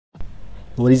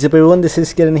What is up everyone, this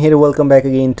is Karan here. Welcome back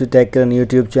again to Tech Karan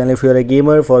YouTube channel. If you are a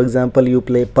gamer, for example, you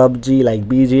play PUBG like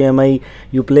BGMI,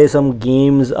 you play some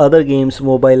games, other games,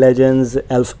 Mobile Legends,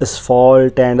 Elf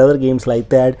Asphalt and other games like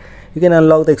that, you can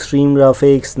unlock the extreme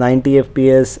graphics, 90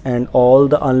 FPS and all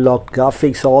the unlocked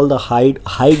graphics, all the high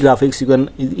graphics you can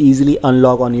easily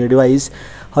unlock on your device.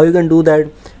 How you can do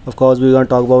that? Of course, we're going to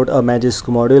talk about a Magisk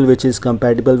module which is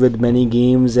compatible with many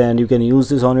games and you can use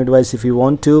this on your device if you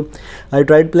want to. I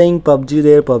tried playing PUBG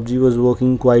there. PUBG was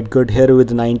working quite good here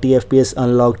with 90 FPS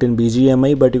unlocked in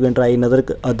BGMI, but you can try in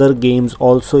other games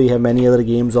also. You have many other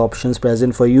games options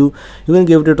present for you. You can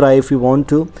give it a try if you want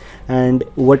to. And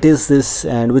what is this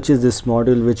and which is this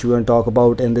module which we're going to talk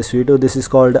about in this video? This is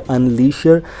called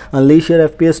Unleasher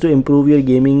FPS to improve your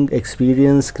gaming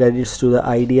experience. Credits to the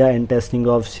idea and testing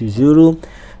of Shizuru.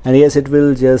 And yes, it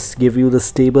will just give you the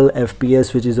stable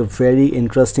FPS, which is a very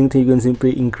interesting thing. You can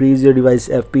simply increase your device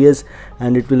FPS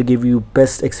and it will give you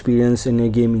best experience in your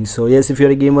gaming. So yes, if you're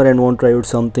a gamer and want to try out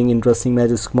something interesting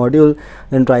Magisk module,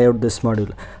 then try out this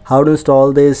module. How to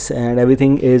install this and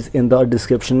everything is in the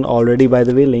description already. By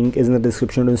the way, link is in the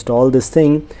description to install this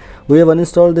thing. We have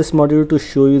uninstalled this module to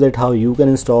show you that how you can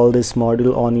install this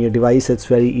module on your device. It's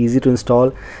very easy to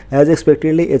install. As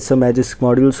expectedly, it's a Magisk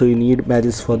module, so you need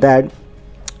Magisk for that.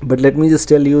 But let me just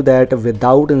tell you that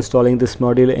without installing this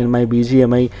module in my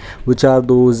BGMI, which are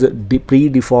those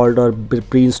pre-default or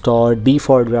pre-installed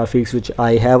default graphics which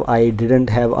I didn't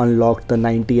have unlocked the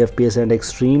 90 FPS and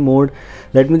extreme mode.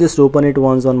 Let me just open it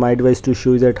once on my device to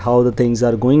show you that how the things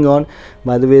are going on.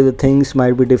 By the way, the things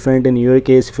might be different in your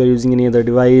case if you're using any other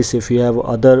device, if you have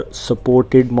other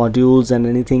supported modules and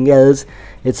anything else,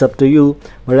 it's up to you.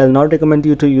 But I'll not recommend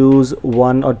you to use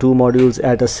one or two modules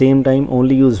at the same time.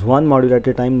 Only use one module at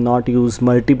a time, not use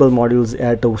multiple modules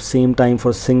at the same time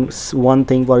for one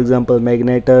thing. For example,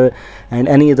 Magnetar and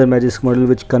any other Magisk module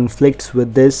which conflicts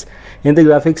with this. In the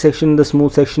graphics section, the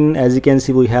smooth section, as you can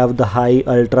see, we have the high,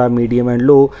 ultra, medium and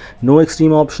low. No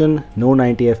extreme option, no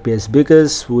 90 FPS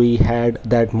because we had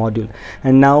that module.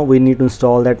 And now we need to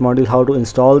install that module. How to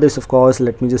install this? Of course,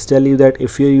 let me just tell you that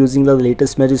if you're using the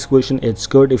latest Magisk version, it's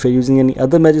good. If you're using any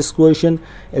other Magisk version,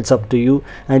 it's up to you.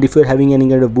 And if you're having any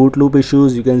kind of boot loop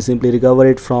issues, you can simply recover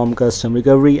it from custom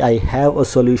recovery. I have a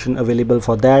solution available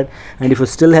for that. And if you're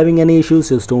still having any issues,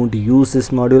 just don't use this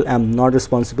module. I'm not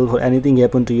responsible for anything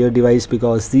happen to your device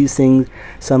because these things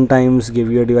sometimes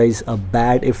give your device a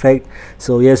bad effect.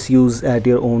 So yes, use at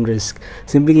your own risk.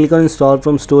 Simply click on install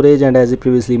from storage, and as I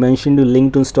previously mentioned, the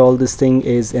link to install this thing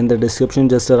is in the description.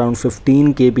 Just around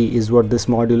 15 KB is what this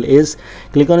module is.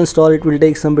 Click on install. It will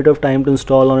take some bit of time to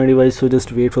install on a device, so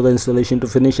just wait for the installation to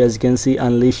finish. As you can see,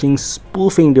 unleashing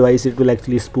spoofing device. It will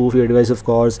actually spoof your device. Of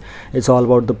course, it's all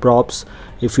about the props.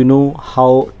 If you know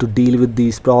how to deal with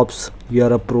these props, you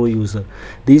are a pro user.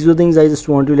 These were things I just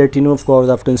want to let you know. Of course,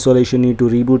 after installation, you need to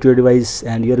reboot your device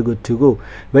and you're good to go.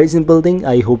 Very simple thing.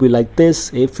 I hope you like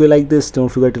this. If you like this, don't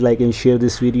forget to like and share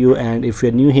this video, and if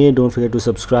you're new here, don't forget to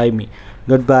subscribe me.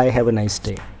 Goodbye, have a nice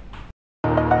day.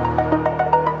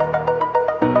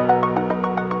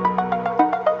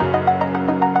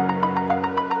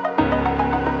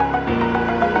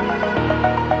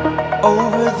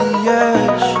 Over the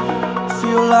edge,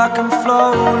 feel like I'm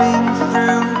floating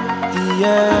through the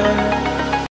air.